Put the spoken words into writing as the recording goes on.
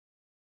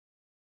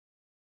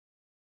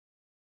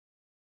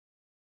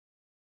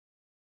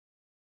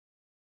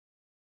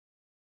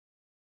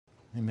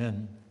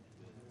Amen.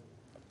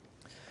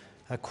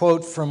 A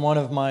quote from one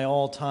of my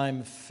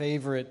all-time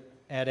favorite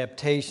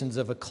adaptations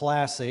of a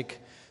classic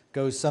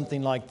goes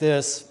something like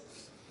this.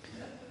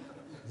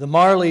 The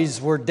Marleys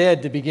were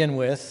dead to begin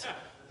with.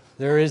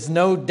 There is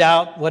no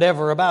doubt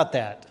whatever about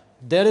that.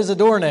 Dead as a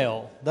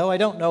doornail, though I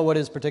don't know what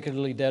is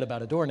particularly dead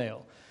about a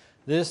doornail.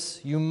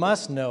 This you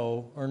must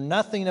know, or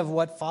nothing of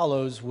what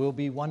follows will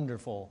be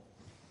wonderful.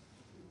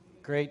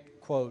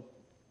 Great quote.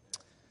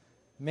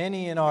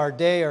 Many in our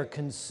day are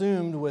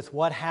consumed with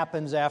what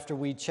happens after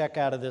we check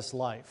out of this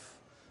life.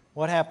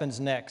 What happens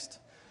next?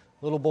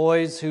 Little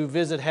boys who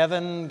visit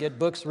heaven, get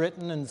books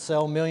written and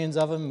sell millions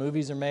of them,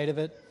 movies are made of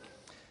it.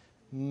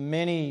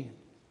 Many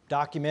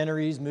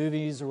documentaries,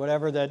 movies, or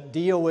whatever that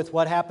deal with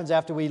what happens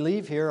after we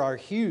leave here are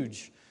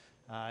huge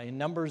in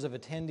numbers of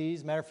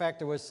attendees. Matter of fact,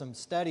 there was some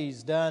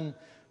studies done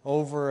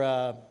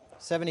over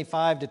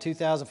 75 to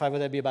 2005,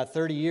 would that be about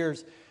 30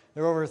 years.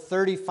 There are over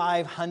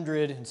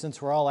 3,500, and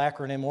since we're all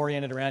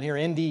acronym-oriented around here,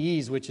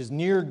 NDEs, which is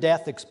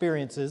near-death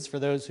experiences for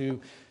those who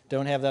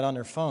don't have that on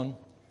their phone.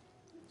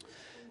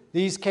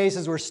 These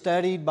cases were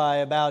studied by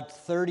about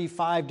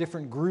 35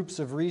 different groups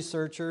of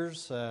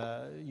researchers,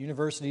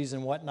 universities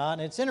and whatnot.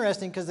 And it's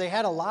interesting because they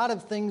had a lot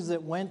of things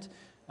that went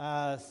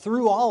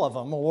through all of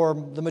them, or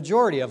the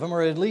majority of them,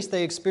 or at least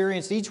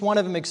each one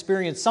of them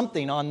experienced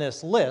something on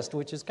this list,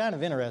 which is kind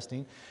of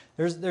interesting.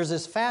 There's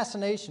this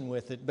fascination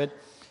with it, but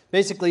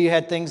basically you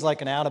had things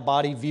like an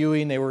out-of-body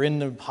viewing. They were in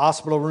the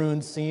hospital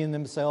rooms seeing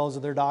themselves or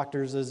their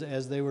doctors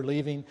as they were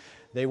leaving.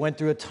 They went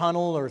through a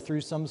tunnel or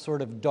through some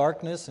sort of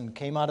darkness and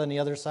came out on the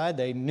other side.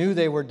 They knew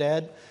they were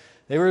dead.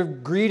 They were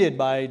greeted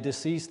by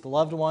deceased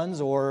loved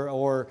ones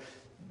or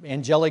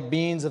angelic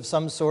beings of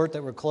some sort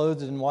that were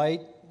clothed in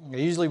white.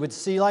 They usually would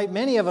see light.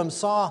 Many of them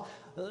saw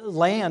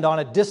land on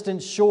a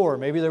distant shore.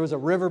 Maybe there was a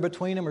river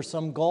between them or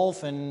some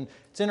gulf. And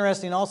it's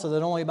interesting also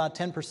that only about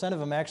 10% of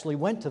them actually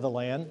went to the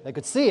land. They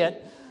could see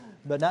it,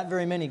 but not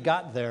very many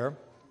got there.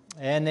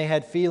 And they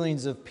had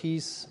feelings of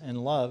peace and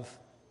love.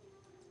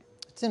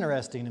 It's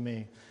interesting to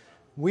me.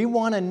 We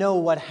want to know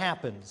what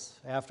happens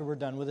after we're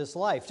done with this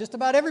life. Just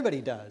about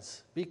everybody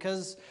does,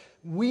 because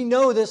we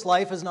know this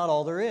life is not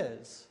all there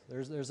is.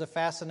 There's a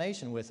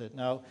fascination with it.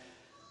 Now,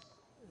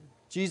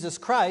 Jesus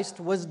Christ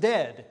was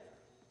dead.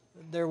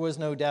 There was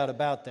no doubt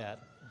about that.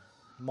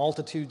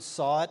 Multitudes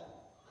saw it.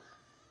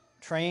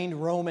 Trained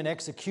Roman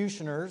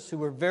executioners who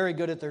were very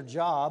good at their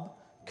job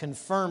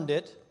confirmed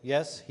it.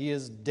 Yes, he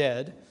is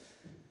dead.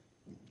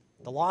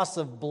 The loss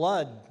of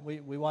blood,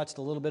 we watched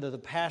a little bit of The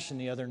Passion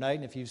the other night,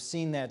 and if you've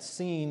seen that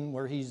scene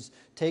where he's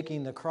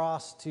taking the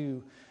cross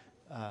to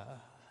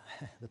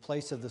the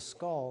place of the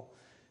skull,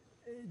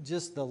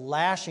 just the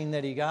lashing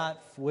that he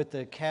got with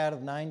the cat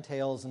of nine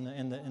tails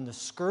and the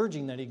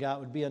scourging that he got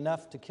would be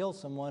enough to kill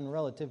someone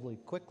relatively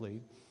quickly,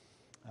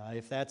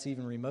 if that's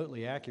even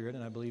remotely accurate,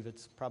 and I believe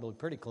it's probably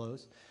pretty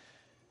close.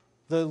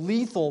 The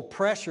lethal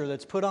pressure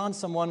that's put on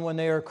someone when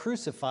they are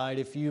crucified,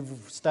 if you've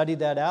studied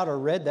that out or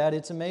read that,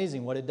 it's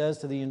amazing what it does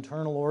to the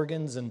internal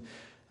organs. And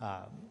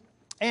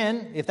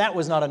if that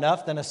was not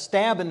enough, then a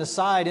stab in the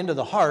side into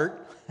the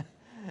heart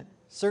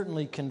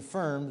certainly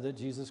confirmed that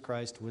Jesus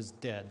Christ was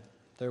dead.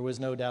 There was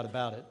no doubt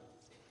about it.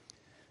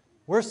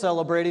 We're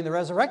celebrating the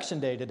Resurrection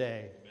Day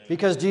today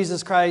because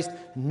Jesus Christ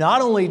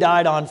not only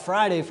died on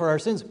Friday for our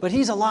sins, but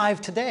He's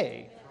alive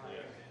today.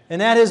 And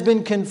that has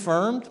been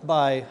confirmed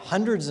by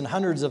hundreds and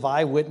hundreds of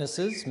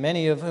eyewitnesses,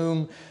 many of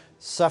whom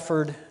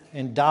suffered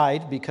and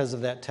died because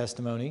of that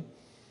testimony.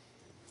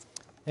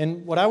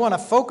 And what I want to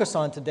focus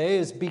on today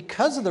is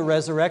because of the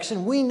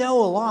resurrection, we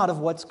know a lot of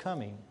what's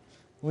coming.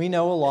 We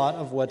know a lot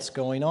of what's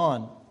going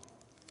on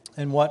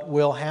and what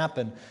will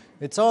happen.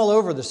 It's all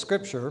over the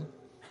Scripture.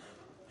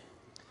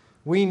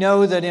 We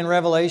know that in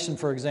Revelation,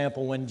 for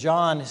example, when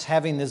John is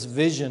having this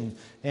vision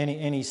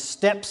and he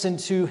steps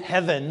into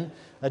heaven,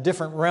 a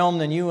different realm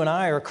than you and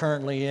I are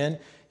currently in,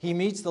 he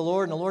meets the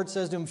Lord, and the Lord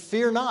says to him,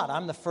 "Fear not,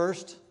 I'm the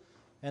first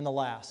and the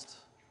last,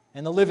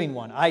 and the living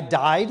one. I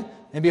died,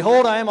 and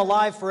behold, I am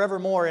alive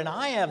forevermore, and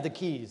I have the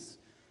keys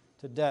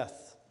to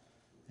death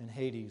and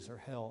Hades or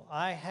hell."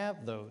 I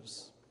have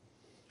those.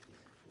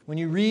 When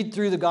you read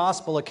through the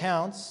gospel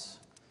accounts,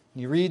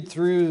 you read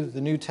through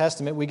the New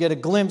Testament, we get a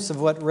glimpse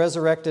of what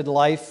resurrected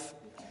life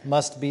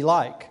must be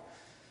like.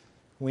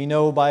 We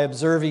know by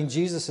observing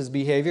Jesus'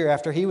 behavior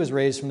after He was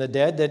raised from the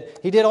dead that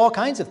He did all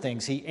kinds of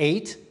things. He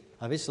ate.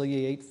 Obviously,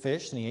 He ate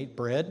fish and He ate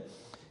bread.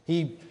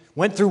 He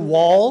went through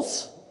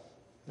walls.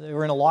 They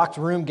were in a locked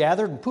room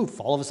gathered, and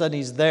poof, all of a sudden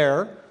He's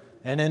there,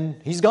 and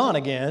then He's gone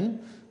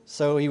again.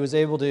 So He was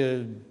able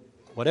to,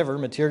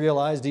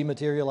 materialize,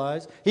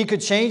 dematerialize. He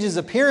could change His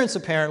appearance,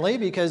 apparently,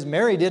 because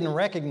Mary didn't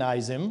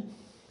recognize Him.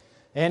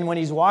 And when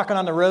He's walking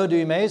on the road to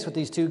Emmaus with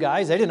these two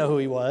guys, they didn't know who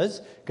He was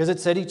because it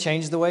said He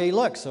changed the way He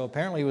looked. So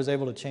apparently He was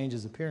able to change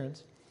His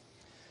appearance.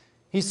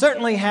 He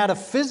certainly had a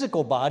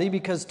physical body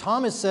because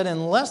Thomas said,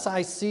 "Unless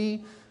I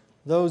see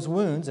those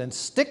wounds and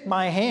stick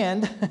my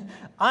hand,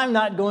 I'm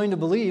not going to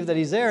believe that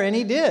He's there." And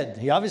He did.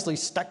 He obviously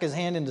stuck His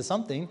hand into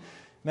something.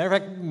 Matter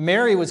of fact,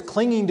 Mary was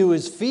clinging to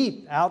his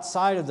feet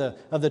outside of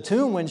the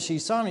tomb when she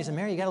saw him. He said,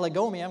 Mary, you got to let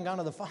go of me. I haven't gone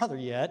to the Father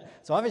yet.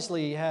 So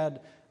obviously he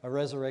had a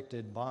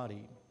resurrected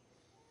body.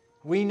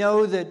 We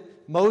know that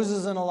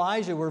Moses and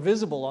Elijah were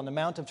visible on the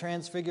Mount of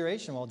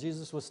Transfiguration while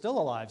Jesus was still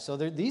alive. So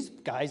these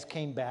guys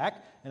came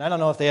back, and I don't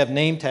know if they have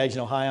name tags,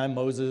 hi, I'm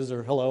Moses,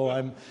 or hello,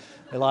 I'm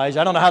Elijah.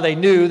 I don't know how they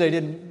knew. They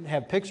didn't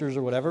have pictures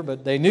or whatever,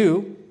 but they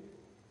knew.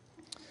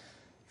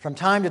 From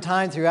time to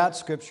time throughout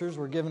Scriptures,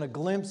 we're given a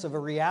glimpse of a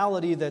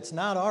reality that's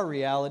not our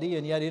reality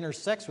and yet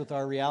intersects with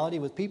our reality,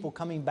 with people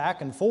coming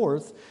back and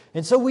forth.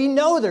 And so we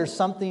know there's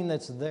something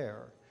that's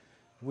there.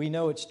 We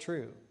know it's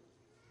true.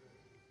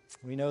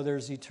 We know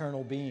there's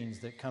eternal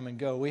beings that come and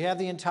go. We have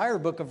the entire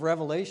book of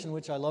Revelation,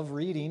 which I love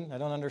reading. I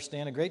don't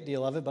understand a great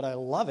deal of it, but I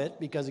love it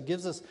because it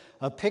gives us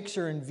a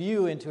picture and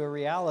view into a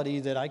reality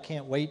that I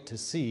can't wait to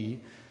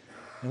see.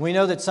 And we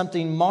know that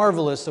something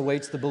marvelous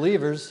awaits the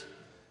believers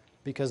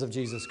because of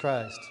Jesus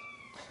Christ.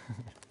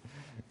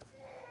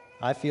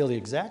 I feel the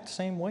exact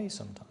same way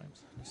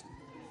sometimes,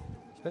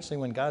 especially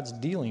when God's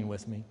dealing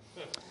with me.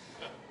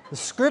 The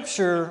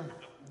Scripture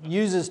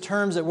uses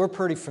terms that we're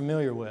pretty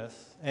familiar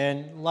with.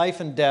 And life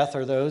and death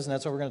are those, and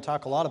that's what we're going to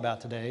talk a lot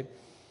about today.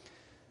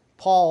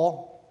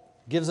 Paul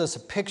gives us a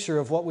picture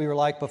of what we were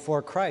like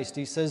before Christ.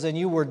 He says, and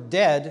you were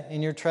dead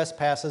in your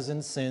trespasses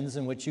and sins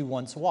in which you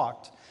once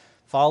walked,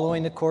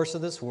 following the course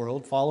of this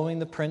world, following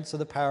the prince of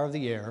the power of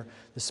the air,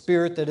 the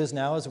spirit that is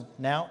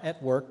now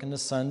at work in the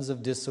sons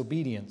of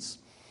disobedience.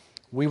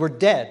 We were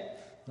dead.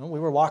 We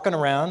were walking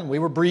around, we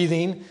were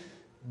breathing,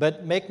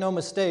 but make no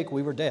mistake,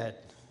 we were dead.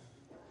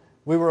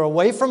 We were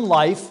away from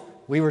life,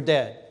 we were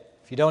dead.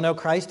 If you don't know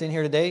Christ in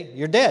here today,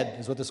 you're dead,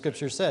 is what the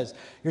Scripture says.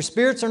 Your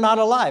spirits are not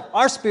alive.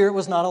 Our spirit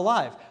was not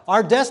alive.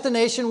 Our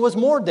destination was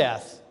more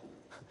death.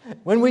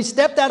 When we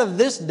stepped out of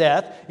this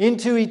death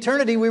into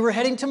eternity, we were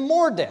heading to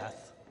more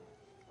death.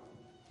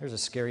 There's a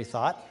scary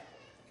thought.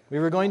 We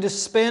were going to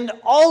spend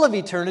all of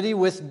eternity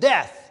with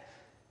death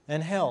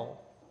and hell.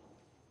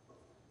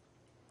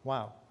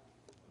 Wow.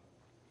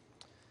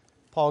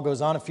 Paul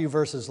goes on a few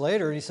verses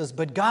later, and he says,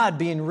 but God,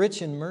 being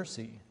rich in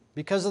mercy,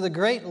 because of the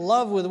great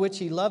love with which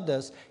He loved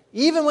us,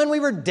 even when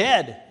we were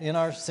dead in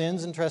our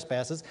sins and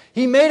trespasses,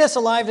 He made us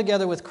alive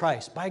together with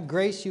Christ. By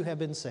grace you have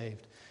been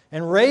saved,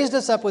 and raised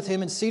us up with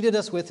Him and seated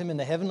us with Him in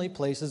the heavenly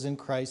places in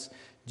Christ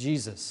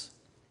Jesus.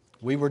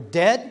 We were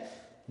dead,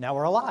 now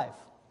we're alive.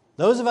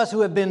 Those of us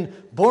who have been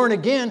born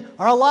again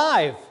are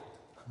alive.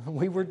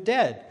 We were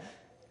dead,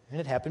 and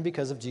it happened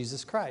because of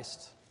Jesus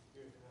Christ.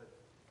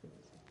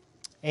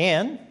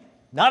 And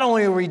not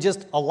only are we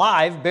just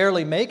alive,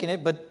 barely making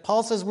it, but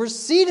Paul says we're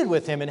seated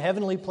with Him in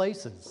heavenly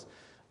places.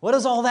 What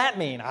does all that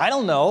mean? I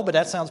don't know, but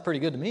that sounds pretty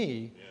good to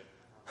me.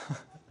 Yeah.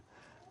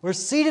 We're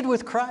seated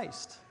with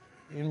Christ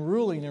in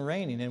ruling and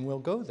reigning, and we'll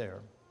go there.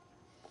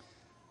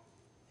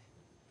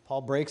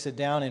 Paul breaks it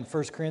down in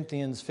 1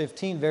 Corinthians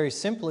 15 very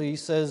simply. He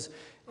says,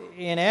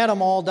 in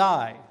Adam all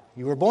die.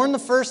 You were born the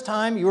first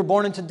time, you were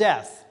born into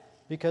death,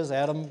 because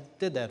Adam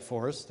did that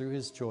for us through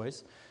his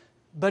choice.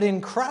 But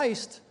in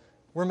Christ,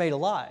 we're made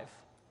alive.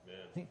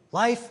 Yeah.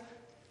 Life,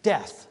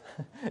 death.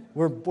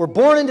 We're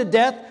born into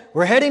death.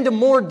 We're heading to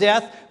more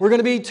death. We're going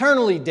to be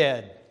eternally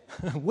dead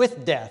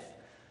with death.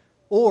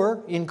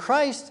 Or in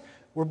Christ,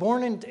 we're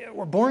born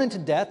into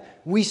death.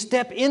 We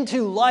step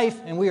into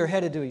life, and we are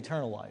headed to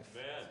eternal life.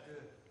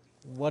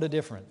 Amen. What a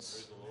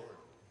difference.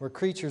 We're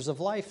creatures of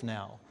life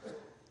now.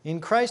 In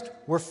Christ,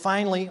 we're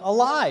finally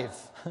alive.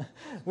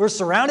 We're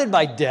surrounded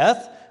by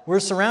death. We're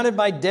surrounded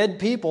by dead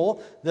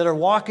people that are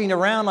walking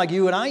around like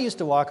you and I used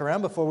to walk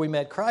around before we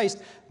met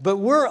Christ, but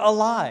we're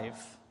alive.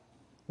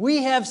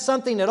 We have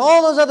something that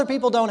all those other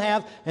people don't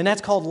have, and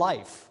that's called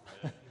life.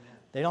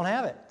 They don't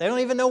have it. They don't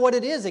even know what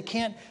it is. They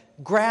can't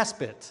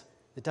grasp it.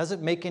 It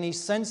doesn't make any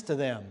sense to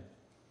them.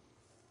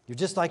 You're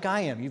just like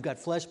I am. You've got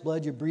flesh,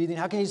 blood, you're breathing.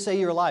 How can you say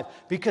you're alive?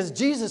 Because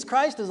Jesus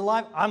Christ is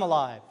alive, I'm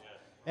alive.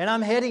 And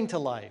I'm heading to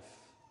life.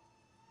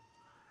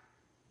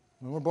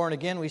 When we're born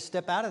again, we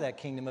step out of that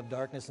kingdom of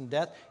darkness and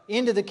death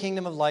into the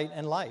kingdom of light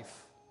and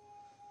life.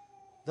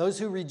 Those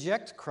who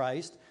reject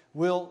Christ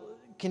will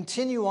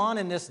continue on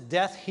in this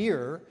death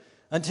here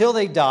until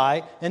they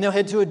die, and they'll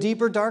head to a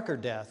deeper, darker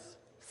death,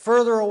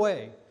 further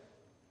away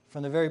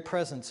from the very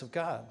presence of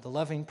God, the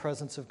loving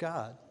presence of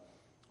God.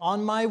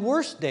 On my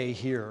worst day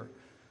here,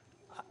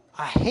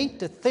 I hate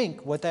to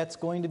think what that's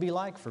going to be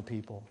like for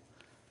people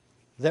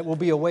that will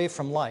be away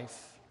from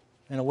life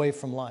and away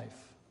from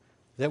life,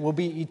 that will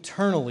be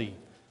eternally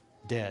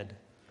dead.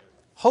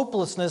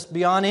 Hopelessness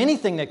beyond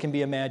anything that can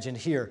be imagined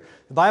here.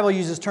 The Bible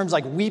uses terms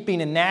like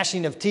weeping and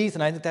gnashing of teeth,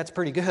 and I think that's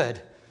pretty good.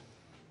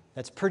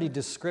 That's pretty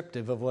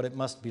descriptive of what it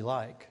must be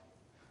like.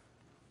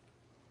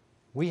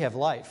 We have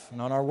life,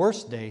 and on our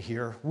worst day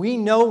here, we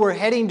know we're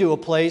heading to a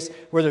place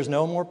where there's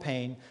no more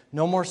pain,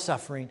 no more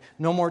suffering,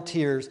 no more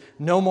tears,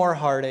 no more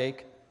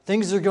heartache.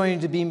 Things are going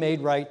to be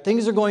made right.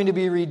 Things are going to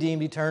be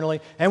redeemed eternally,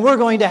 and we're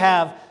going to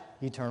have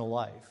eternal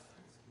life.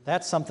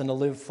 That's something to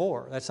live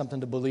for. That's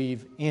something to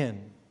believe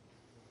in.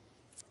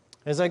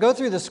 As I go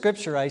through the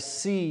Scripture, I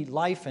see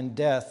life and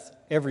death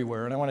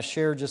everywhere, and I want to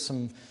share just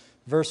some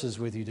verses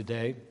with you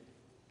today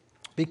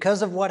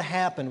because of what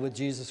happened with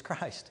Jesus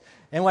Christ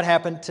and what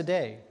happened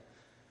today.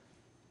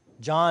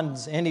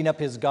 John's ending up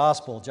his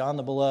gospel, John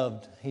the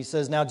Beloved. He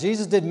says, "Now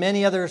Jesus did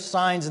many other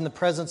signs in the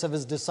presence of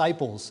his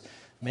disciples."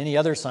 Many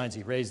other signs.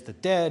 He raised the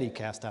dead, he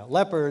cast out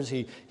lepers,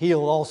 he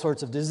healed all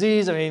sorts of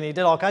disease. I mean, he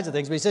did all kinds of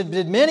things. But he said,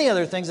 did many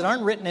other things that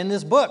aren't written in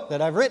this book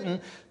that I've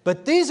written,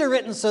 but these are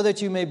written so that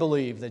you may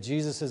believe that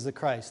Jesus is the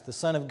Christ, the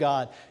Son of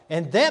God,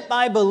 and that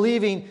by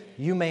believing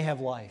you may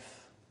have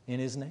life in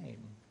His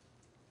name.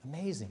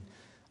 Amazing.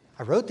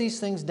 I wrote these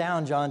things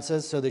down, John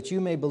says, so that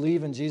you may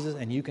believe in Jesus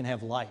and you can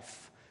have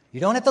life. You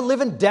don't have to live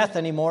in death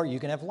anymore,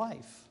 you can have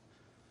life.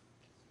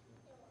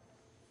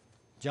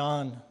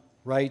 John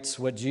writes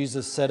what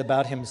Jesus said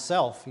about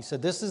himself. He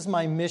said, "This is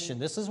my mission.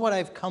 This is what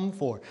I've come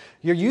for.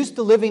 You're used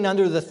to living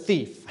under the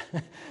thief.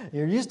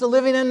 You're used to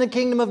living in the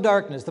kingdom of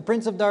darkness, the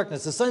prince of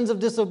darkness, the sons of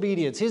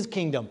disobedience, his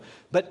kingdom.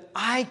 But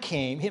I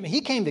came,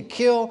 he came to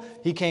kill,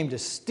 he came to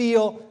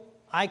steal.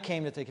 I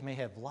came that they may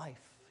have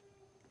life,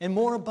 and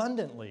more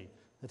abundantly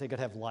that they could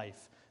have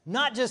life.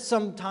 Not just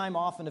some time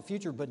off in the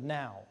future, but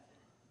now.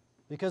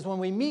 Because when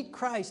we meet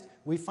Christ,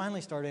 we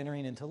finally start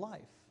entering into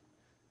life.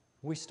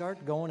 We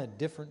start going a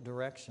different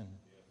direction.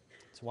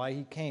 That's why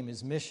He came,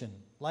 His mission.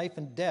 Life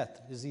and death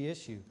is the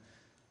issue.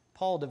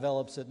 Paul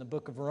develops it in the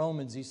book of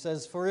Romans. He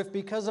says, "For if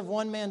because of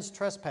one man's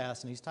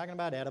trespass," and he's talking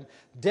about Adam,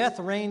 "death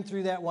reigned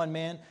through that one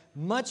man,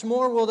 much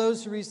more will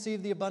those who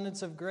receive the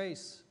abundance of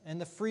grace and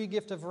the free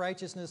gift of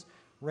righteousness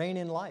reign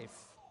in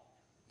life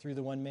through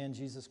the one man,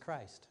 Jesus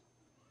Christ."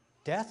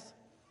 Death,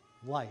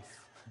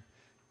 life.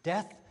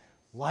 Death,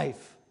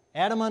 life.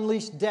 Adam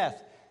unleashed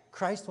death.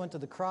 Christ went to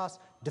the cross,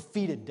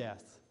 defeated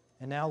death.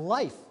 And now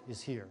life is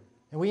here.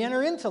 And we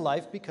enter into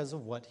life because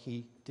of what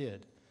He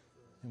did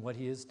and what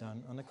He has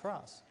done on the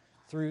cross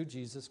through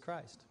Jesus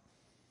Christ.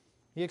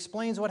 He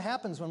explains what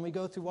happens when we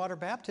go through water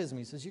baptism.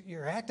 He says,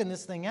 you're acting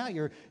this thing out.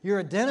 You're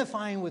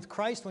identifying with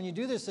Christ when you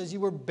do this. He says, you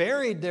were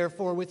buried,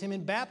 therefore, with Him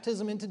in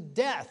baptism into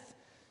death.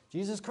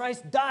 Jesus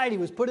Christ died. He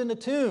was put in the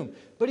tomb.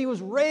 But He was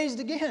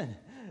raised again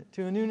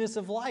to a newness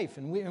of life.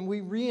 And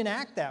we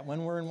reenact that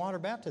when we're in water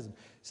baptism.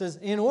 It says,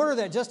 in order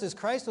that just as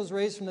Christ was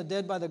raised from the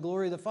dead by the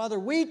glory of the Father,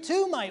 we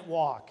too might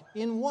walk.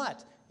 In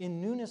what? In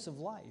newness of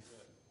life.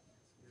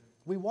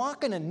 We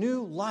walk in a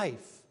new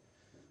life.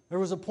 There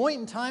was a point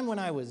in time when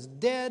I was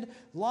dead,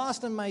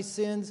 lost in my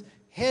sins,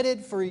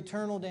 headed for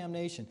eternal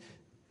damnation.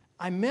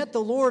 I met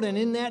the Lord, and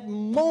in that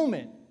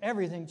moment,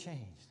 everything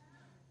changed.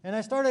 And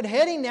I started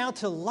heading now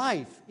to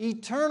life,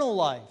 eternal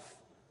life.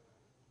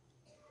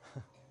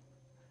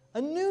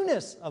 A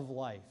newness of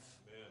life.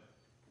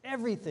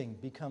 Everything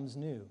becomes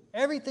new.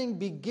 Everything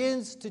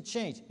begins to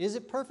change. Is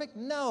it perfect?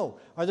 No.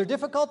 Are there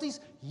difficulties?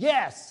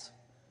 Yes.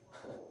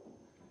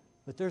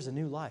 But there's a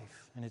new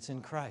life, and it's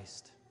in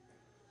Christ.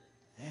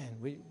 And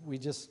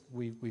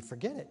we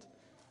forget it.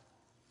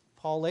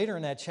 Paul later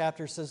in that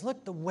chapter says,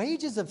 look, the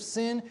wages of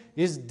sin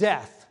is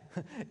death.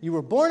 You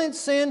were born in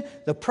sin.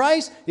 The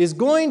price is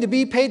going to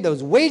be paid.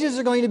 Those wages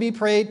are going to be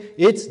paid.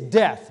 It's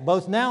death,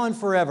 both now and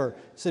forever.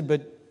 He said,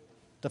 but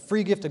the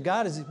free gift of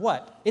God is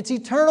what? It's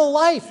eternal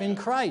life in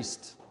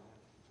Christ.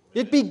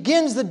 It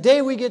begins the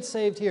day we get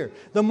saved here.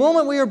 The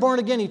moment we are born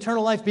again,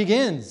 eternal life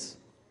begins.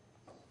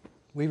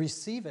 We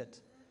receive it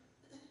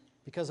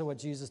because of what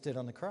Jesus did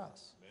on the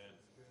cross. Amen.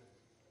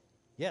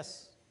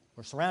 Yes,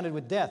 we're surrounded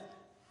with death.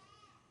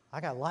 I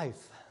got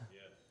life.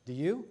 Yes. Do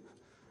you?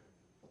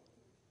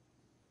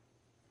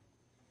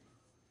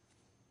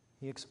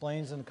 He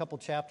explains in a couple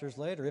chapters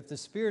later, if the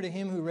Spirit of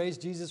Him who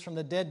raised Jesus from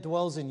the dead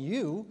dwells in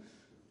you,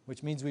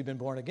 which means we've been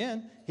born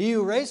again, He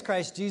who raised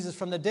Christ Jesus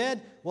from the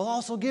dead will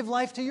also give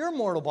life to your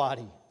mortal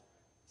body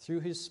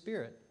through His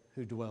Spirit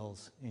who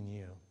dwells in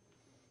you.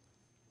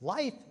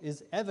 Life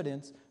is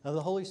evidence of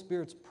the Holy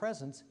Spirit's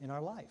presence in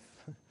our life.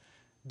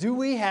 Do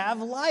we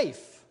have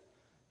life?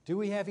 Do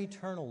we have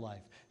eternal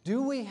life?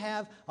 Do we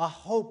have a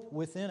hope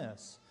within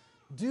us?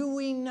 Do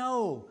we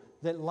know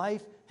that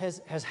life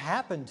has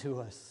happened to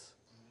us?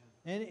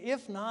 And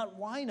if not,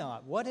 why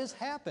not? What has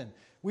happened?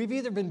 We've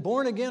either been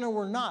born again or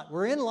we're not.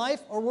 We're in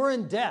life or we're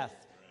in death.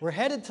 We're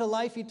headed to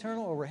life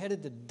eternal or we're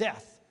headed to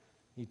death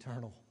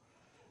eternal.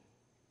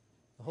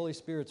 The Holy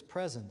Spirit's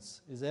presence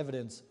is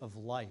evidence of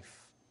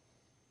life.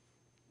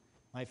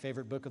 My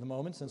favorite book of the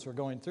moment, since we're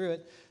going through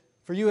it.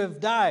 For you have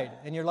died,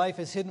 and your life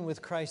is hidden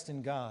with Christ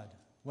in God.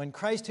 When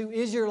Christ, who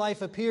is your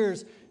life,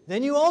 appears,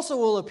 then you also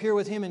will appear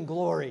with Him in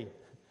glory.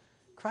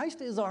 Christ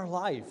is our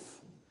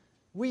life.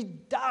 We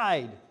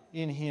died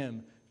in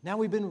Him. Now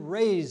we've been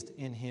raised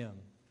in Him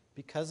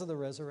because of the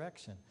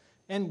resurrection.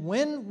 And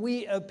when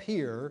we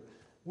appear,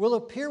 we'll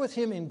appear with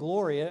Him in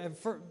glory.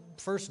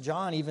 1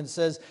 John even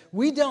says,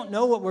 we don't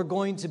know what we're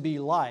going to be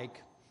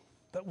like,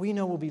 but we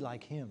know we'll be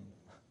like Him.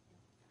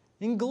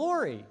 In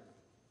glory.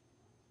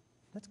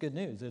 That's good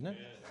news, isn't it?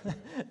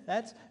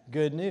 That's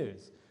good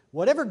news.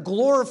 Whatever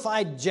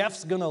glorified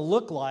Jeff's going to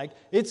look like,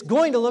 it's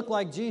going to look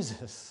like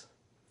Jesus.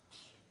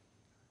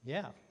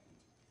 Yeah.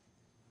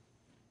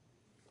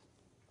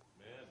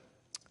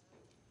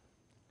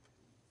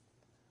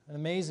 an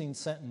amazing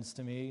sentence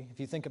to me if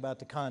you think about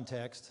the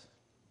context.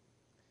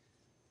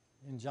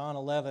 In John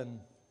 11,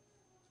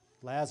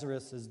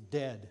 Lazarus is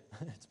dead.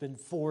 It's been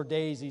 4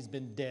 days he's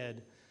been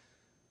dead.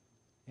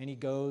 And he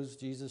goes,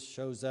 Jesus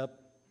shows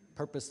up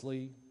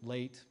purposely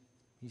late.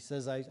 He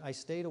says, I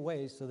stayed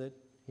away so that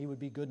he would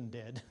be good and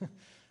dead,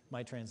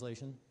 my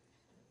translation.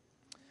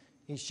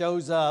 He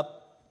shows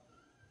up.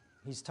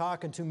 He's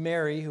talking to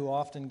Mary, who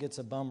often gets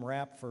a bum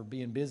rap for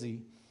being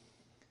busy.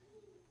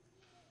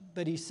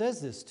 But he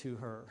says this to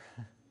her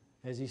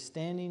as he's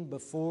standing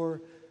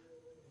before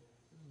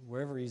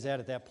wherever he's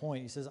at that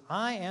point. He says,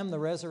 I am the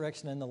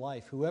resurrection and the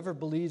life. Whoever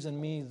believes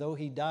in me, though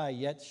he die,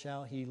 yet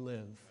shall he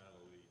live.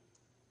 Hallelujah.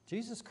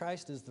 Jesus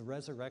Christ is the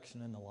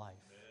resurrection and the life.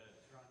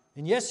 Amen.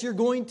 And yes, you're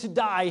going to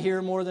die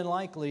here more than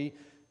likely,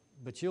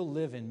 but you'll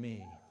live in me.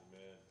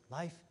 Amen.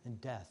 Life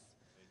and death.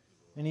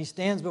 And he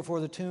stands before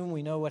the tomb.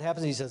 We know what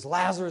happens. He says,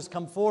 Lazarus,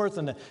 come forth.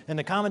 And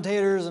the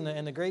commentators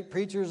and the great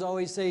preachers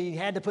always say he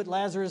had to put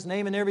Lazarus'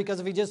 name in there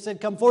because if he just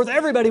said, come forth,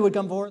 everybody would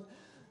come forth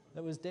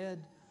that was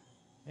dead.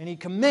 And he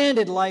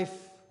commanded life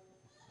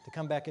to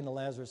come back into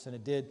Lazarus, and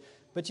it did.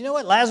 But you know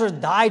what? Lazarus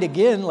died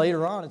again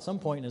later on at some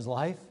point in his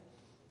life.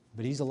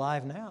 But he's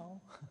alive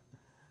now.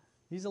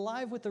 He's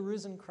alive with the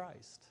risen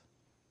Christ.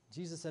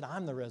 Jesus said,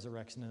 I'm the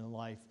resurrection and the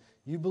life.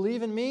 You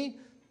believe in me,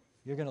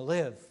 you're going to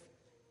live.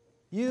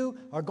 You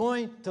are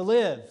going to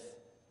live.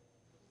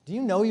 Do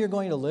you know you're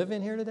going to live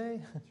in here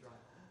today?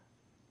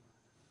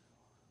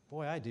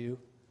 Boy, I do.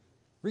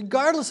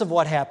 Regardless of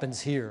what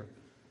happens here.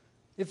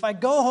 If I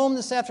go home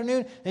this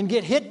afternoon and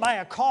get hit by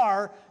a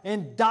car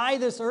and die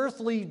this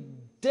earthly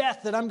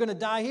death that I'm going to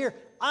die here,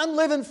 I'm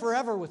living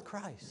forever with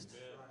Christ.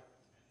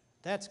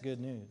 That's good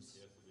news.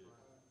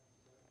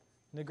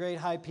 In the great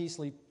high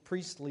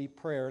priestly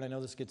prayer, and I know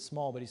this gets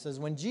small, but he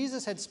says, when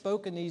Jesus had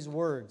spoken these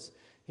words,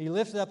 he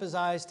lifted up his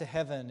eyes to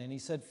heaven, and he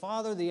said,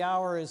 Father, the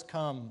hour is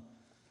come.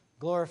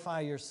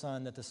 Glorify your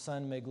Son, that the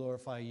Son may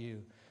glorify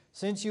you.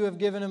 Since you have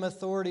given him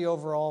authority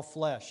over all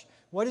flesh.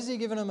 What has he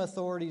given him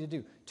authority to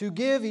do? To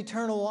give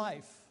eternal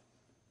life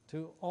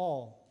to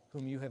all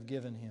whom you have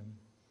given him.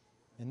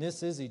 And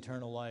this is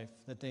eternal life,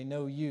 that they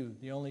know you,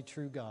 the only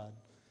true God,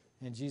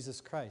 and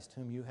Jesus Christ,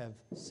 whom you have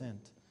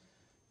sent.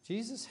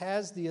 Jesus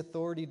has the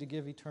authority to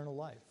give eternal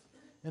life.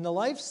 And the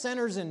life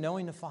centers in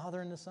knowing the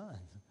Father and the Son.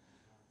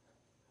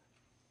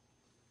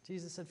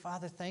 Jesus said,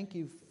 Father, thank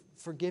you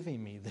for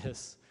giving me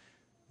this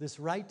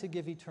right to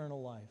give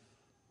eternal life.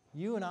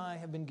 You and I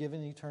have been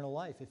given eternal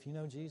life if you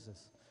know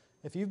Jesus.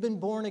 If you've been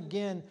born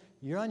again,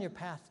 you're on your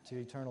path to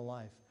eternal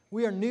life.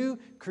 We are new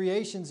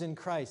creations in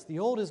Christ. The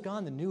old is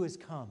gone, the new has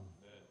come.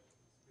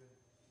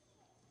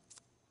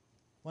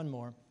 One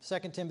more,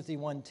 2 Timothy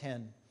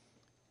 1:10.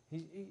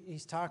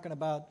 He's talking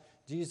about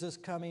Jesus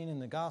coming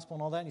and the gospel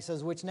and all that. And he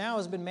says, which now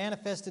has been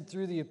manifested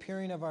through the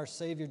appearing of our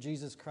Savior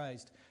Jesus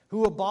Christ,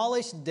 who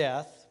abolished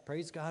death,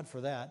 praise God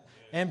for that,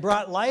 and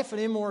brought life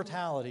and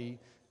immortality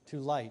to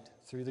light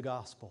through the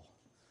gospel.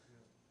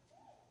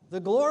 The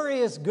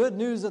glorious good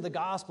news of the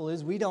gospel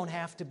is we don't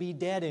have to be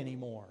dead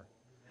anymore.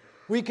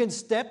 We can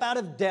step out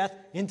of death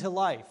into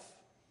life.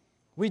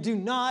 We do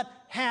not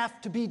have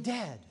to be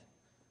dead.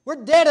 We're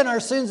dead in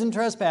our sins and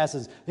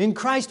trespasses. In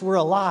Christ we're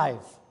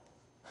alive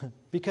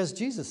because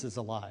Jesus is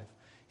alive.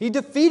 He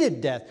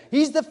defeated death.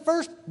 He's the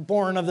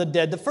firstborn of the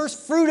dead, the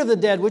first fruit of the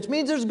dead, which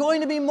means there's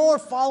going to be more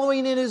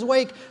following in his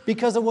wake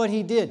because of what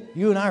he did.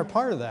 You and I are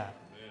part of that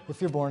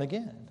if you're born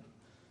again.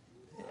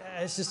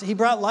 It's just he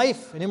brought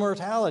life and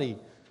immortality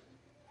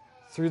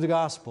through the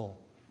gospel.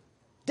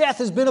 Death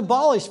has been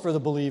abolished for the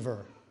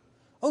believer.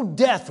 Oh,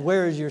 death,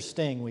 where is your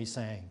sting, we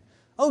sang.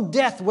 Oh,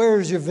 death, where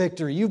is your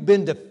victory? You've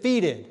been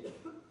defeated.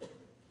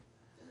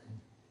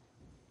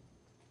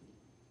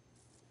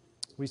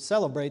 We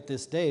celebrate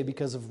this day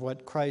because of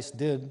what Christ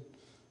did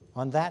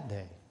on that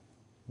day,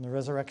 on the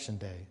resurrection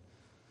day.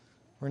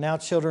 We're now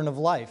children of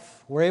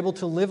life. We're able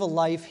to live a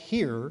life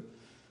here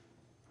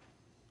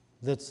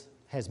that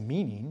has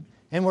meaning,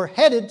 and we're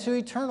headed to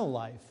eternal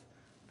life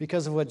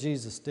because of what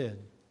Jesus did.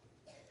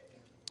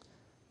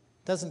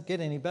 Doesn't get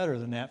any better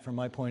than that from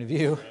my point of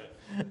view,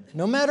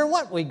 no matter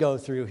what we go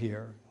through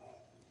here.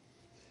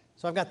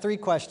 So I've got 3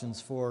 questions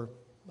for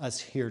us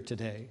here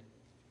today.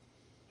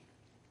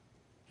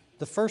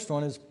 The first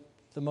one is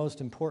the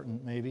most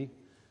important, maybe.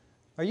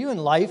 Are you in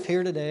life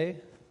here today?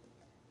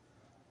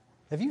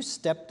 Have you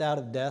stepped out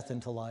of death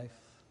into life?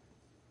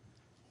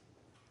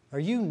 Are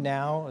you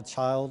now a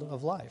child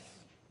of life?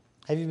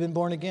 Have you been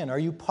born again? Are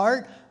you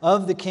part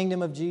of the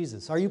kingdom of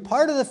Jesus? Are you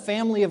part of the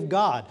family of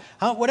God?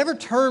 Whatever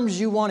terms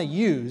you want to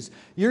use,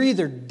 you're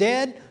either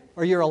dead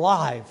or you're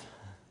alive.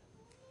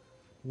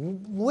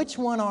 Which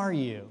one are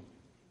you?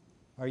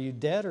 Are you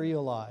dead or are you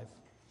alive?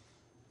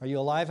 Are you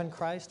alive in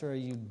Christ or are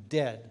you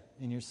dead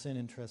in your sin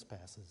and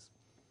trespasses?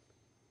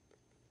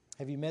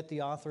 Have you met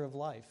the author of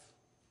life?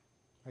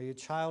 Are you a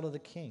child of the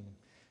King?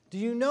 Do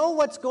you know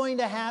what's going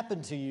to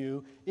happen to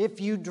you if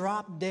you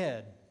drop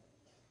dead?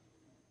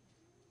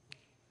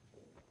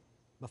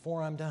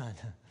 Before I'm done,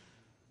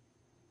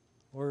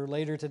 or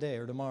later today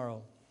or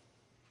tomorrow.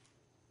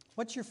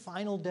 What's your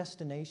final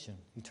destination?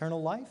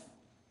 Eternal life?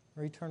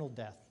 or eternal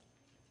death?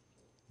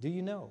 Do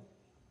you know?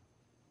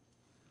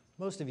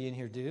 Most of you in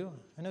here do.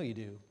 I know you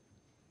do.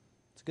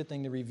 It's a good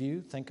thing to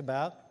review, think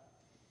about.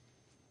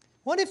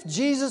 What if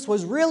Jesus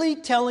was really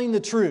telling the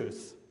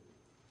truth?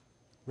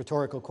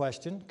 Rhetorical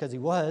question, because he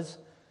was.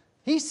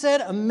 He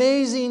said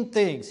amazing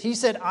things. He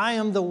said, I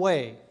am the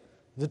way,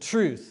 the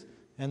truth,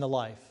 and the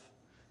life.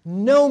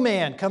 No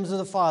man comes to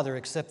the Father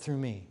except through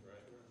me.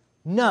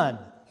 None.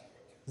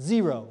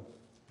 Zero.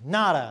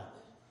 Nada.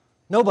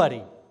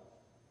 Nobody.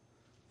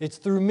 It's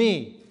through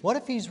me. What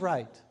if he's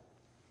right?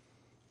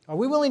 Are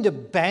we willing to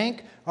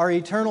bank our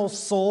eternal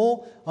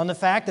soul on the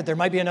fact that there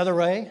might be another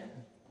way?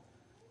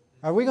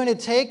 Are we going to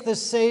take the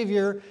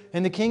Savior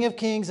and the King of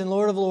Kings and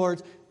Lord of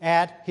Lords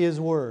at His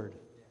word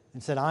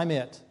and said, I'm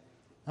it.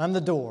 I'm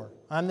the door.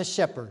 I'm the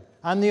shepherd.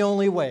 I'm the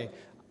only way.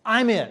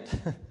 I'm it.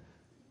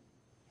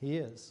 He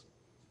is.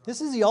 This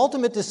is the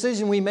ultimate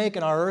decision we make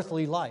in our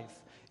earthly life.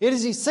 It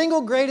is the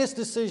single greatest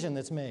decision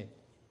that's made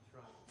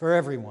for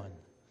everyone.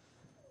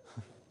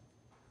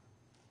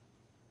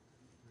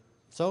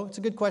 So it's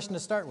a good question to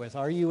start with.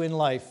 Are you in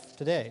life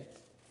today?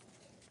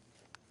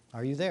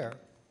 Are you there?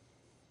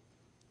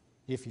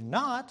 If you're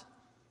not,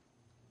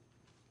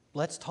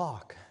 let's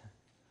talk.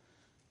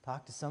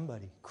 Talk to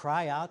somebody.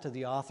 Cry out to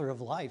the author of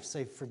life.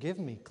 Say, forgive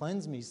me,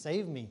 cleanse me,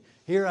 save me.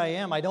 Here I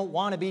am. I don't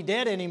want to be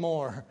dead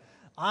anymore.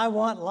 I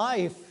want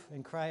life.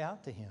 And cry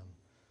out to Him.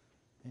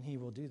 And He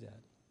will do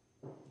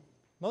that.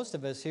 Most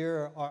of us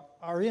here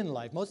are in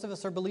life. Most of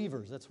us are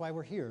believers. That's why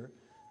we're here.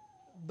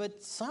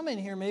 But some in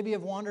here maybe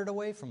have wandered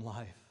away from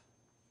life.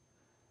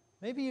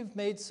 Maybe you've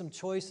made some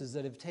choices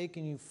that have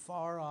taken you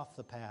far off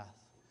the path.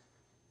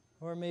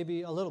 Or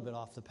maybe a little bit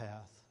off the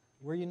path,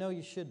 where you know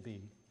you should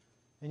be,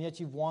 and yet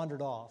you've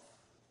wandered off.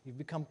 You've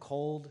become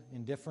cold,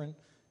 indifferent,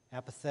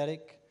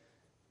 apathetic.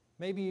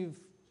 Maybe you've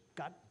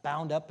got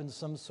bound up in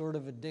some sort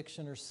of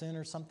addiction or sin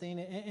or something,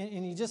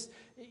 and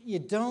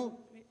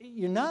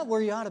you're not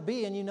where you ought to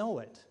be, and you know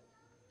it.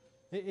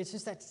 It's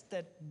just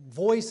that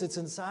voice that's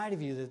inside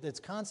of you that's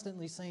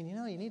constantly saying,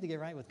 you need to get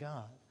right with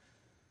God.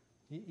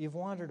 You've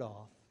wandered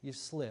off. You've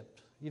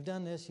slipped. You've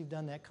done this. You've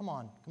done that. Come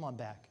on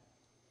back.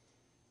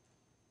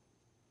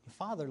 The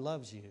Father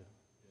loves you.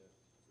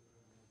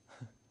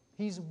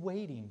 He's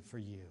waiting for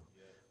you.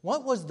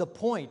 What was the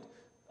point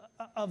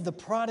of the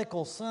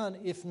prodigal son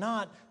if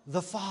not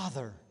the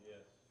Father?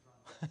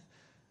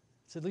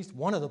 It's at least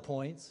one of the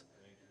points.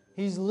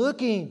 He's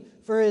looking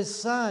for his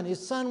son.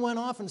 His son went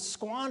off and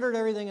squandered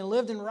everything and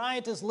lived in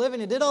riotous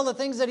living and did all the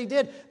things that he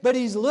did. But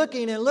he's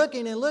looking and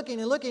looking and looking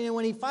and looking. And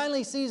when he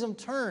finally sees him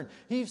turn,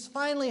 he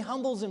finally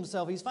humbles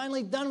himself. He's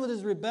finally done with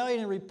his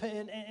rebellion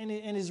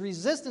and his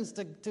resistance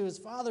to his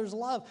father's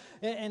love.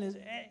 And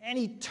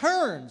he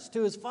turns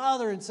to his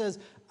father and says,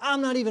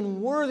 I'm not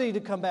even worthy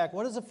to come back.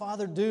 What does the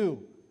father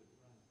do?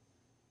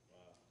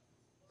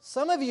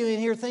 Some of you in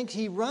here think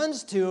he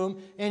runs to him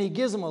and he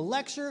gives him a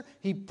lecture,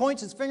 he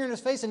points his finger in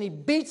his face and he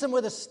beats him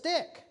with a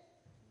stick.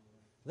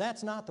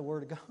 That's not the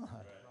Word of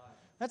God.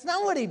 That's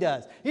not what he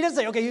does. He doesn't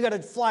say, okay, you got to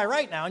fly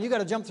right now and you got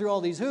to jump through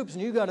all these hoops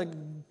and you got to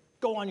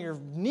go on your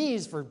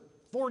knees for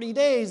 40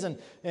 days and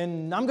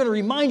I'm going to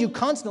remind you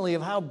constantly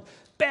of how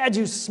bad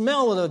you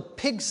smell with the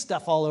pig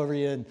stuff all over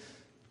you. And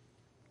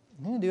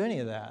he didn't do any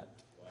of that.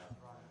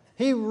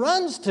 He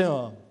runs to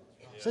him.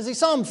 Says he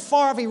saw him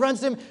far off, he runs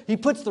to him, he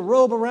puts the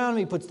robe around him,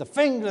 he puts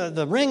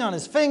the ring on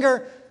his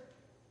finger.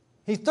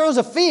 He throws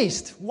a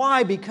feast.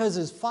 Why? Because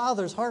his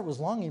father's heart was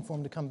longing for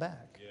him to come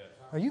back. Yeah.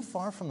 Are you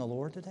far from the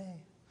Lord today?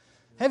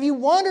 Have you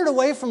wandered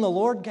away from the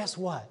Lord? Guess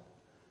what?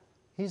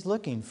 He's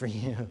looking for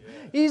you. Yeah.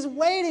 He's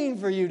waiting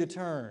for you to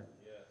turn,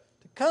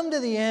 to come to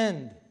the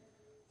end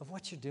of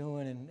what you're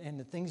doing and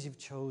the things you've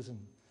chosen.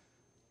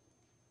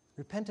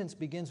 Repentance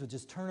begins with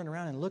just turning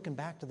around and looking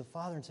back to the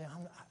Father and saying,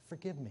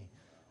 forgive me.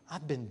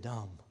 I've been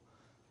dumb.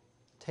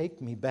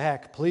 Take me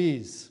back,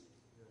 please.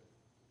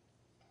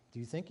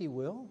 Do you think He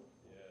will?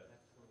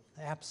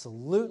 Yeah.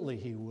 Absolutely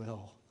He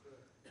will.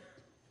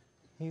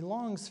 He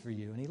longs for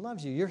you and He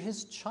loves you. You're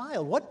His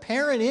child. What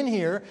parent in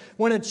here,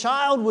 when a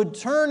child would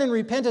turn in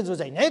repentance, would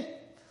say, Nick?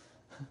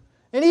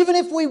 And even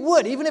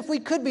if we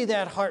could be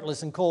that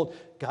heartless and cold,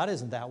 God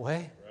isn't that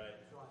way.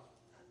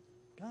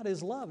 Right. God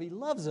is love. He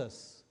loves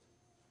us.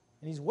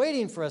 And He's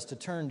waiting for us to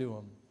turn to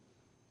Him.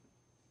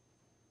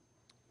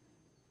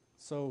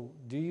 So,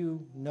 do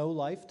you know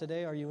life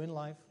today? Are you in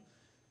life?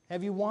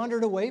 Have you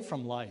wandered away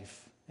from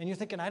life? And you're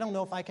thinking, I don't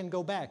know if I can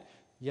go back.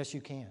 Yes,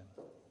 you can.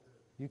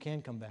 You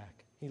can come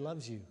back. He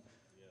loves you.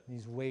 And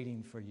He's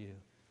waiting for you.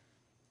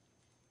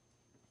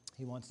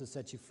 He wants to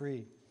set you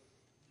free.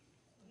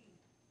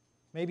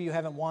 Maybe you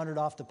haven't wandered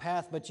off the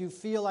path, but you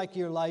feel like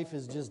your life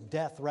is just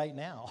death right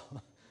now.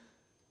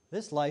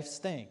 This life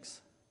stinks.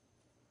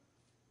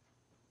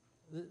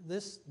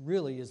 This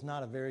really is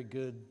not a very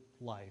good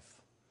life.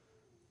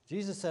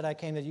 Jesus said, I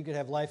came that you could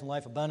have life and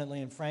life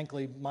abundantly, and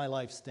frankly, my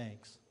life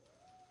stinks.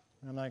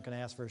 I'm not going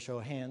to ask for a show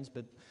of hands,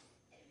 but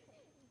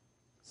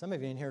some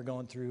of you in here are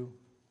going through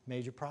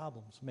major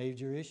problems,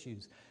 major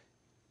issues,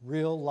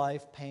 real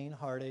life pain,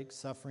 heartache,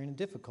 suffering, and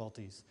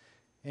difficulties.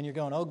 And you're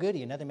going, oh,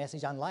 goody, another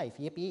message on life,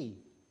 yippee.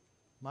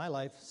 my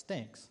life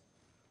stinks.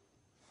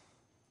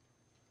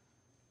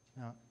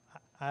 Now,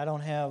 I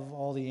don't have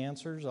all the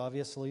answers,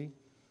 obviously,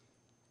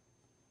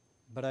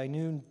 but I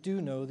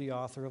do know the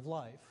author of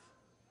life.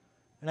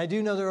 And I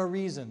do know there are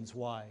reasons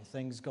why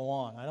things go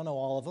on. I don't know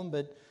all of them,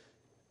 but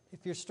if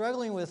you're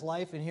struggling with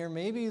life in here,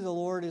 maybe the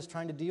Lord is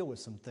trying to deal with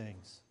some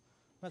things.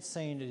 I'm not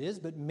saying it is,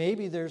 but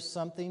maybe there's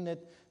something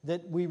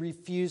that we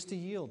refuse to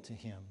yield to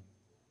Him.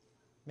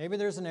 Maybe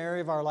there's an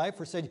area of our life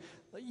where saying,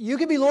 you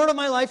can be Lord of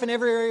my life in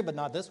every area, but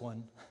not this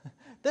one.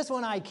 This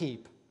one I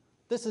keep.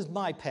 This is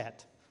my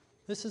pet.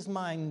 This is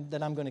mine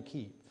that I'm going to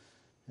keep.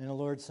 And the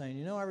Lord's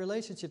saying, our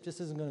relationship just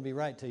isn't going to be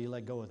right till you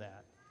let go of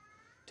that.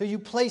 Till you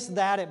place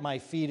that at my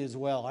feet as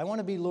well. I want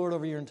to be Lord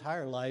over your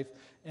entire life.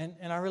 And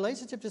our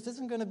relationship just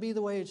isn't going to be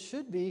the way it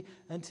should be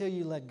until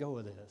you let go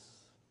of this.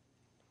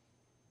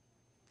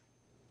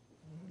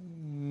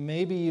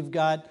 Maybe you've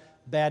got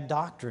bad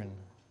doctrine.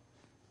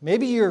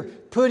 Maybe you're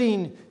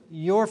putting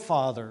your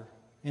father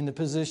in the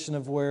position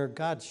of where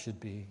God should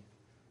be.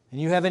 And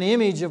you have an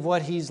image of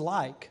what He's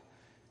like.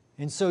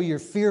 And so you're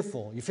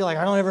fearful. You feel like,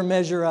 I don't ever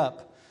measure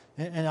up.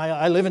 And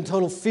I live in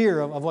total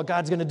fear of what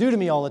God's going to do to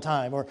me all the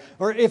time. Or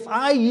if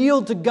I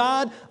yield to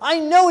God, I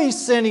know He's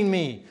sending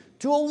me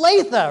to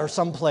Olathe or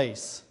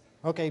someplace.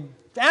 Okay,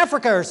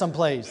 Africa or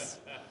someplace.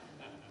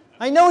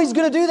 I know He's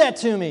going to do that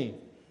to me.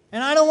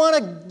 And I don't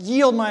want to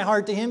yield my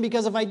heart to Him,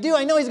 because if I do,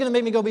 I know He's going to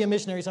make me go be a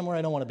missionary somewhere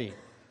I don't want to be.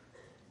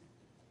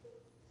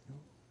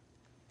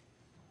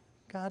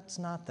 God's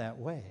not that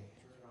way.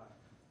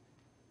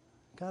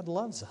 God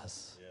loves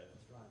us.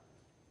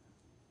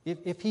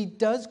 If He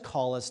does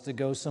call us to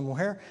go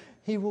somewhere,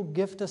 He will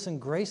gift us and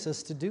grace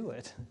us to do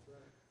it.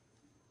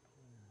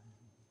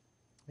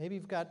 Maybe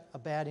you've got a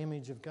bad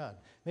image of God.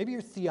 Maybe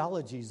your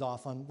theology's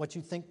off on what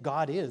you think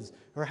God is,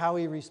 or how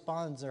He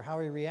responds, or how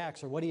He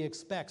reacts, or what He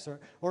expects,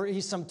 or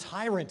He's some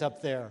tyrant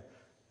up there.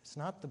 It's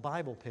not the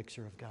Bible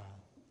picture of God.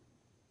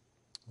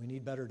 We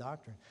need better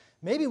doctrine.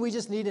 Maybe we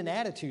just need an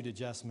attitude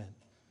adjustment.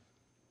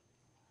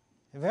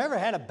 Have you ever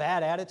had a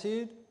bad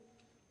attitude?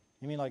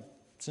 You mean like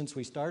since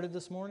we started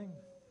this morning?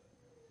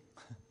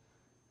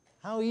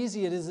 How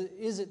easy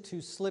is it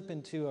to slip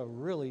into a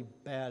really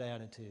bad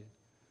attitude?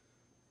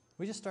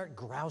 We just start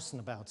grousing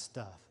about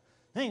stuff.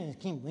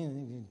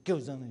 It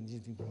goes on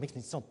and makes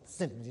me so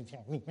sick.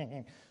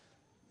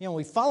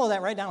 We follow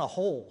that right down a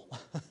hole.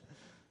 And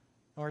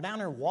we're down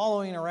there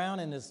wallowing around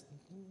in this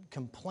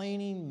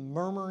complaining,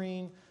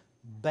 murmuring,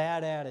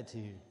 bad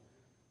attitude.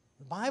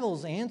 The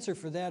Bible's answer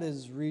for that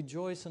is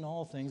rejoice in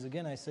all things.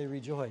 Again, I say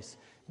rejoice.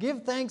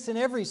 Give thanks in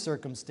every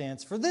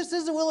circumstance, for this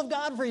is the will of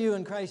God for you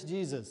in Christ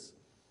Jesus.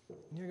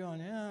 And you're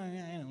going,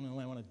 I don't know,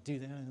 I want to do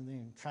that.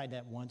 I tried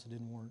that once, it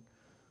didn't work.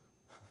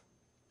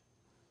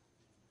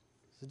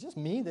 Is it just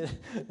me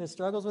that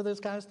struggles with this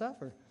kind of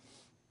stuff? Or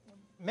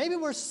maybe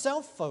we're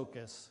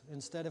self-focused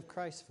instead of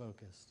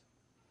Christ-focused.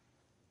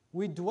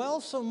 We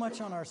dwell so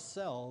much on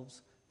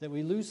ourselves that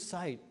we lose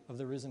sight of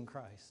the risen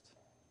Christ.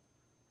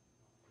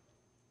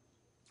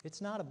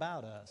 It's not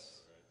about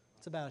us.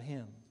 It's about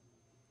Him.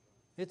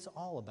 It's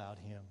all about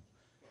Him.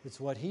 It's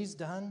what He's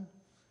done.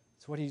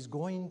 It's what He's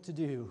going to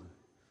do.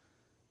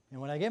 And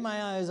when I get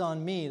my eyes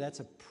on me, that's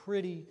a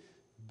pretty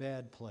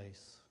bad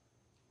place.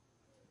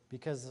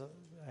 Because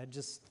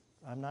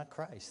I'm not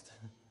Christ.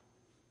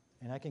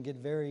 And I can get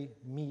very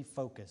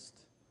me-focused.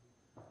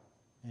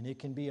 And it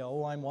can be,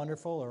 oh, I'm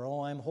wonderful, or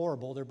oh, I'm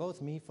horrible. They're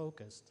both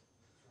me-focused.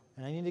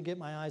 And I need to get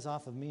my eyes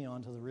off of me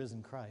onto the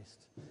risen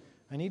Christ.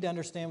 I need to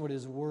understand what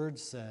His Word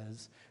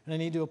says, and I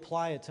need to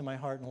apply it to my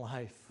heart and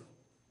life.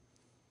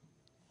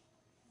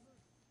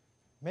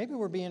 Maybe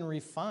we're being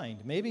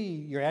refined. Maybe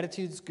your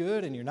attitude's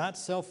good and you're not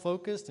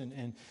self-focused,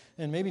 and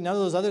maybe none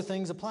of those other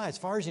things apply. As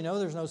far as you know,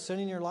 there's no sin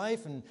in your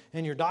life,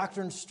 and your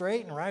doctrine's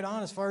straight and right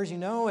on as far as you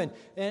know,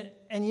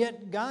 and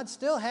yet God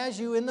still has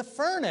you in the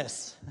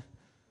furnace.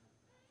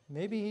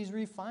 Maybe He's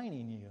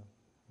refining you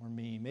or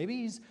me.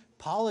 Maybe He's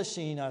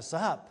polishing us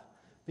up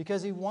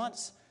because He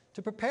wants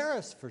to prepare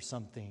us for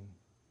something.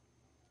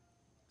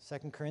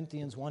 2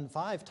 Corinthians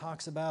 1:5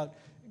 talks about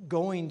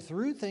going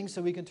through things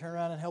so we can turn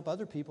around and help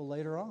other people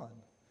later on.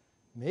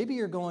 Maybe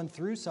you're going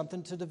through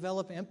something to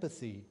develop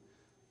empathy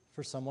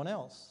for someone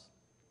else.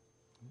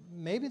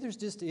 Maybe there's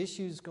just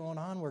issues going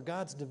on where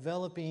God's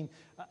developing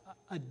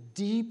a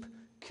deep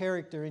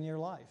character in your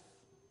life.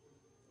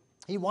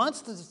 He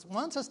wants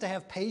us to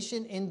have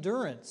patient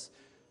endurance.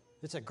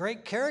 It's a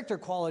great character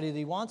quality that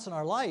He wants in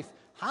our life.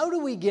 How do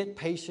we get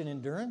patient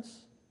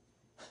endurance?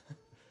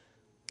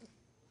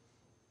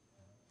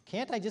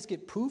 Can't I just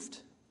get poofed?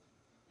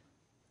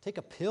 Take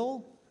a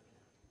pill?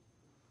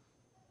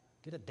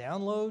 Get a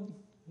download?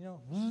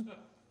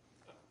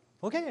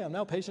 Okay, I'm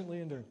now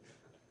patiently enduring.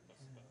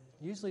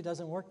 Usually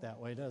doesn't work that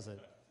way, does it?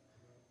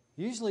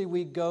 Usually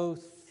we go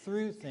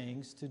through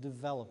things to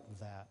develop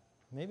that.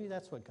 Maybe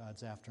that's what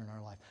God's after in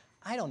our life.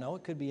 I don't know.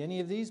 It could be any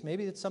of these.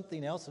 Maybe it's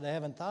something else that I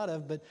haven't thought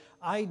of. But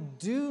I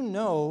do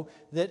know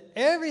that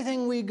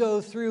everything we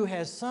go through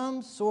has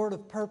some sort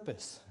of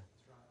purpose.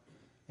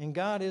 And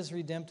God is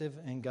redemptive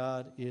and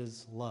God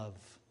is love.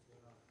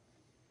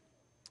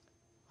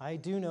 I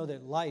do know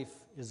that life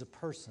is a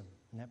person,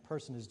 and that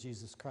person is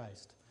Jesus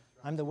Christ.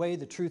 I'm the way,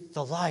 the truth,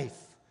 the life.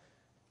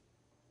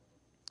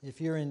 If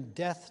you're in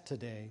death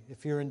today,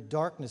 if you're in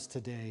darkness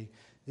today,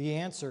 the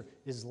answer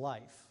is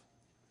life.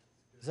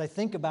 As I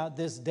think about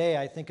this day,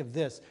 I think of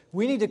this.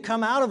 We need to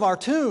come out of our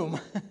tomb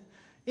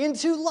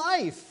into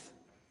life.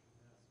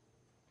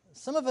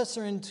 Some of us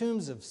are in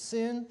tombs of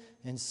sin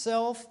and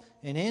self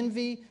and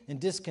envy and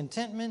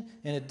discontentment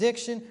and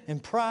addiction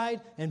and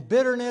pride and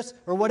bitterness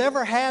or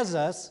whatever has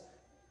us.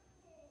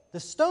 The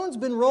stone's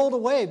been rolled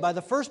away by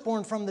the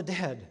firstborn from the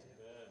dead.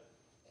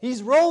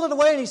 He's rolled it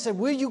away and he said,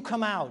 will you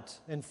come out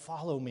and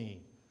follow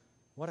me?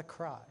 What a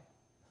cry.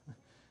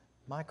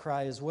 My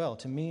cry as well,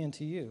 to me and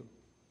to you.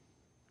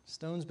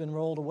 Stone's been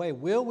rolled away.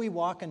 Will we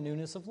walk in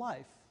newness of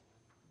life?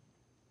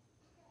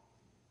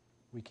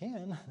 We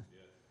can. Yes.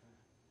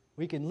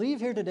 We can leave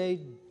here today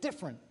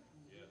different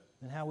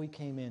than how we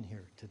came in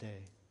here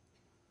today.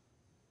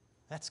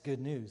 That's good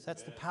news.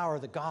 That's the power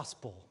of the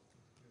gospel.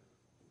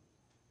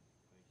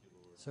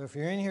 So if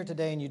you're in here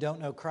today and you don't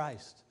know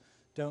Christ,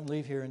 don't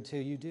leave here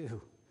until you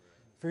do.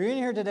 If you're in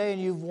here today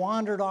and you've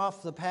wandered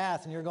off the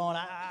path and you're going,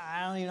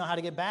 I don't even know how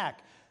to get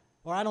back,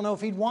 or I don't know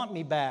if He'd want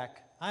me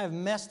back. I have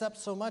messed up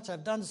so much.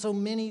 I've done so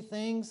many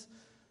things.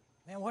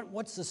 Man,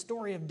 what's the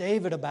story of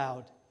David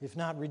about, if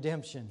not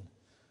redemption?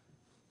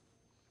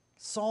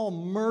 Saul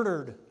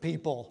murdered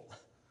people,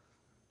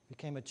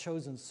 became a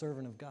chosen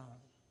servant of God.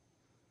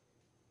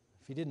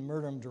 If he didn't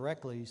murder them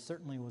directly, he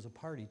certainly was a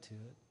party to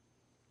it.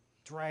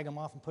 Drag him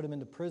off and put him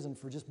into prison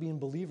for just being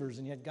believers,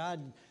 and yet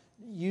God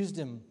used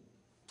him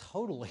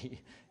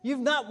totally. You've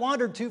not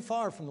wandered too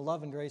far from the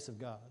love and grace of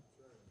God.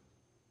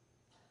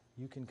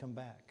 You can come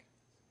back.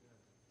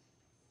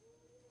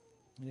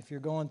 And if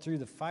you're going through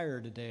the fire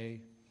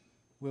today,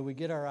 will we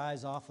get our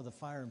eyes off of the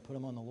fire and put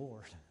them on the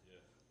Lord,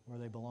 where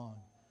they belong?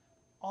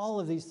 All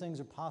of these things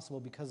are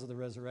possible because of the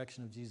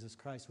resurrection of Jesus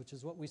Christ, which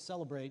is what we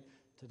celebrate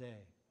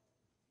today.